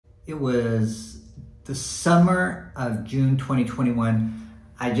It was the summer of June 2021.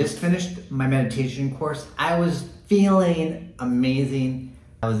 I just finished my meditation course. I was feeling amazing.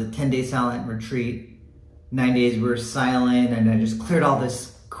 I was a 10-day silent retreat. 9 days we were silent, and I just cleared all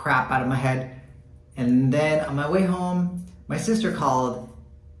this crap out of my head. And then on my way home, my sister called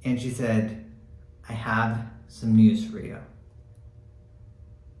and she said, "I have some news for you."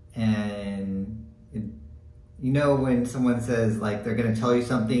 And you know when someone says like they're gonna tell you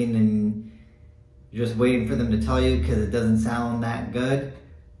something and you're just waiting for them to tell you because it doesn't sound that good?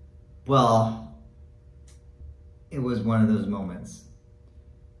 Well, it was one of those moments.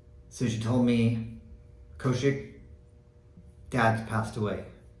 So she told me, "Kaushik, Dad's passed away."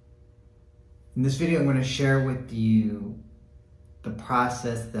 In this video, I'm going to share with you the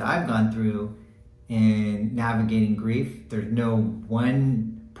process that I've gone through in navigating grief. There's no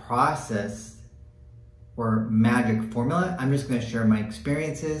one process or magic formula. I'm just going to share my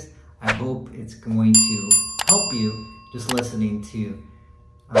experiences. I hope it's going to help you just listening to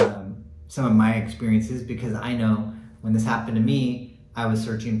some of my experiences, because I know when this happened to me, I was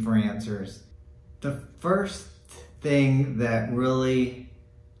searching for answers. The first thing that really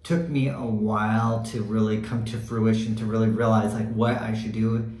took me a while to really come to fruition, to really realize like what I should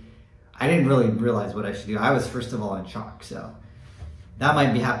do. I didn't really realize what I should do. I was first of all in shock. So that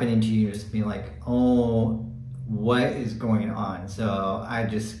might be happening to you, just being like, oh, what is going on? So I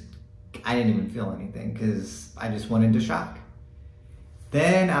didn't even feel anything because I just went into shock.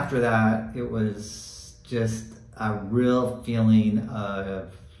 Then after that, it was just a real feeling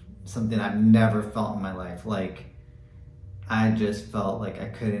of something I've never felt in my life. Like, I just felt like I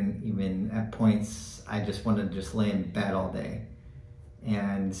couldn't even, at points, I just wanted to just lay in bed all day.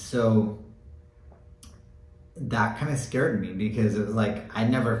 And so that kind of scared me, because it was like, I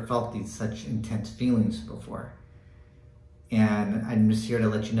never felt these such intense feelings before. And I'm just here to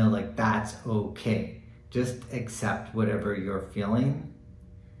let you know, like, that's okay. Just accept whatever you're feeling,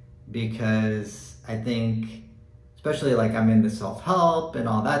 because I think, especially like I'm into self-help and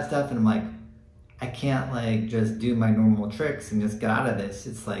all that stuff, and I'm like, I can't like just do my normal tricks and just get out of this.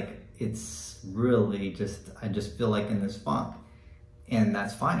 It's like, it's really just, I just feel like in this funk, and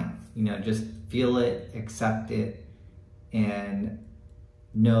that's fine. You know, just feel it, accept it, and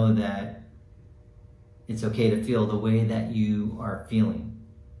know that it's okay to feel the way that you are feeling.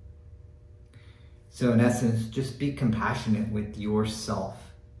 So in essence, just be compassionate with yourself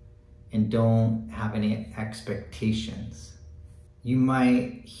and don't have any expectations. You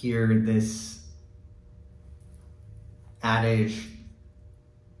might hear this adage,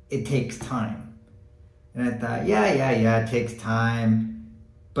 "It takes time." And I thought, yeah, it takes time,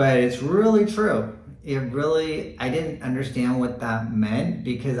 but it's really true. I didn't understand what that meant,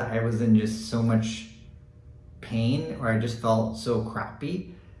 because I was in just so much pain, or I just felt so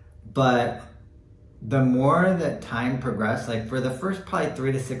crappy. But the more that time progressed, like for the first probably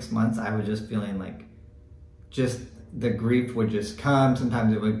 3 to 6 months, I was just feeling like, just the grief would just come.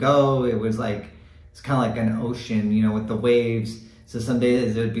 Sometimes it would go. It was like, it's kind of like an ocean, you know, with the waves. So some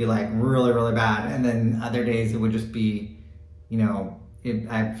days it would be like really, really bad. And then other days it would just be, you know,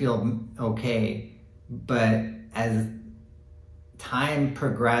 I'd feel okay. But as time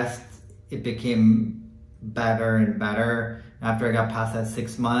progressed, it became better and better. After I got past that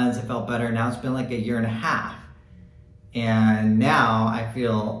 6 months, it felt better. Now it's been like 1.5 years. And now I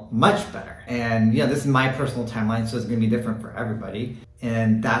feel much better. And you know, this is my personal timeline, so it's gonna be different for everybody.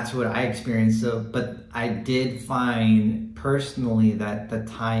 And that's what I experienced. So, but I did find personally that the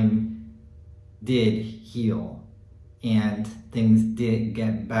time did heal, and things did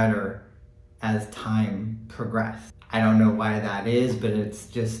get better as time progressed. I don't know why that is, but it's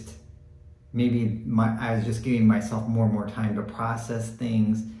just, maybe I was just giving myself more and more time to process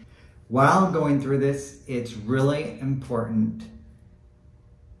things. While going through this, it's really important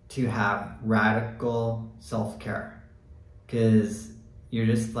to have radical self-care, because you're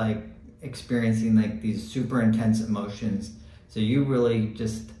just like experiencing like these super intense emotions. So you really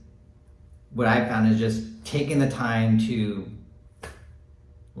just, what I found is just taking the time to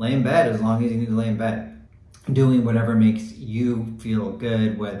lay in bed as long as you need to lay in bed, doing whatever makes you feel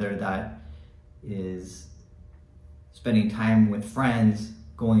good, whether that is spending time with friends,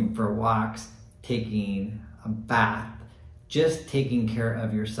 going for walks, taking a bath, just taking care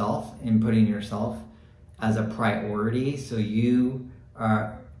of yourself and putting yourself as a priority, so you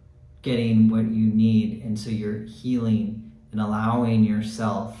are getting what you need, and so you're healing and allowing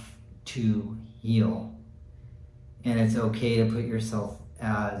yourself to heal. And it's okay to put yourself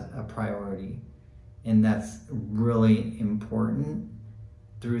as a priority, and that's really important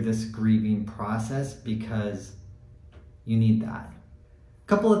through this grieving process, because you need that.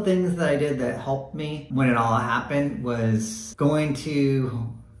 Couple of things that I did that helped me when it all happened was I went to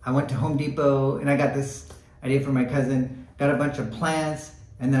Home Depot and I got this idea from my cousin, got a bunch of plants,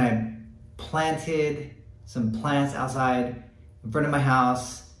 and then I planted some plants outside in front of my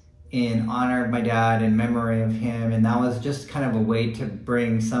house in honor of my dad, in memory of him, and that was just kind of a way to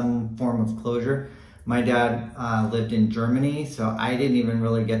bring some form of closure. My dad lived in Germany, so I didn't even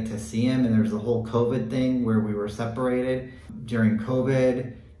really get to see him, and there was the whole COVID thing where we were separated during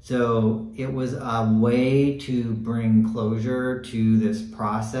COVID. So it was a way to bring closure to this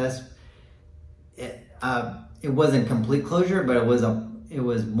process. It wasn't complete closure, but it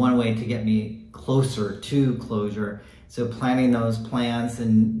was one way to get me closer to closure. So planting those plants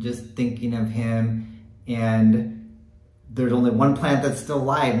and just thinking of him, and there's only one plant that's still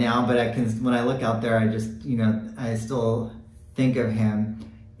alive now, but when I look out there, I still think of him,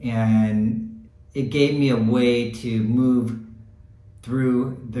 and it gave me a way to move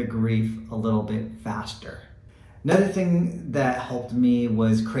through the grief a little bit faster. Another thing that helped me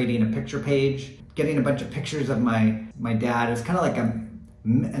was creating a picture page, getting a bunch of pictures of my dad. It was kind of like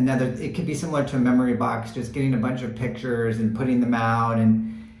it could be similar to a memory box, just getting a bunch of pictures and putting them out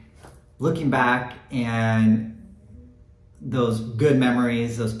and looking back, and those good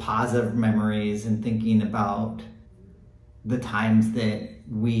memories, those positive memories, and thinking about the times that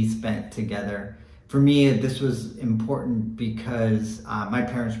we spent together. For me, this was important because my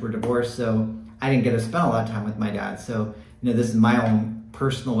parents were divorced, so I didn't get to spend a lot of time with my dad. So, this is my own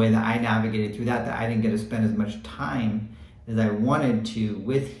personal way that I navigated through that I didn't get to spend as much time as I wanted to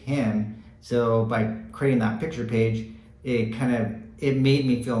with him. So by creating that picture page, it made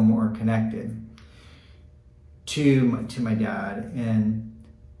me feel more connected to my dad. And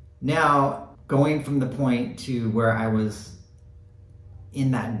now, going from the point to where I was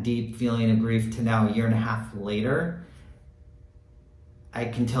in that deep feeling of grief to now a year and a half later, I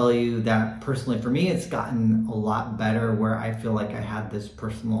can tell you that personally for me, it's gotten a lot better, where I feel like I have this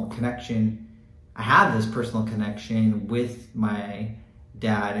personal connection. I have this personal connection with my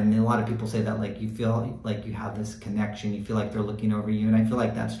dad, and a lot of people say that, like, you feel like you have this connection, you feel like they're looking over you, and I feel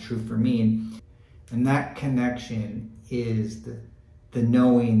like that's true for me. And that connection is the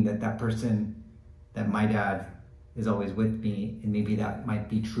knowing that person, that my dad is always with me, and maybe that might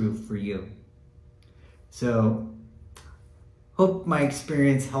be true for you. So, hope my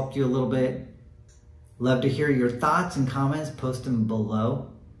experience helped you a little bit. Love to hear your thoughts and comments, post them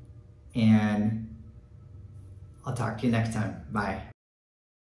below, and I'll talk to you next time. Bye.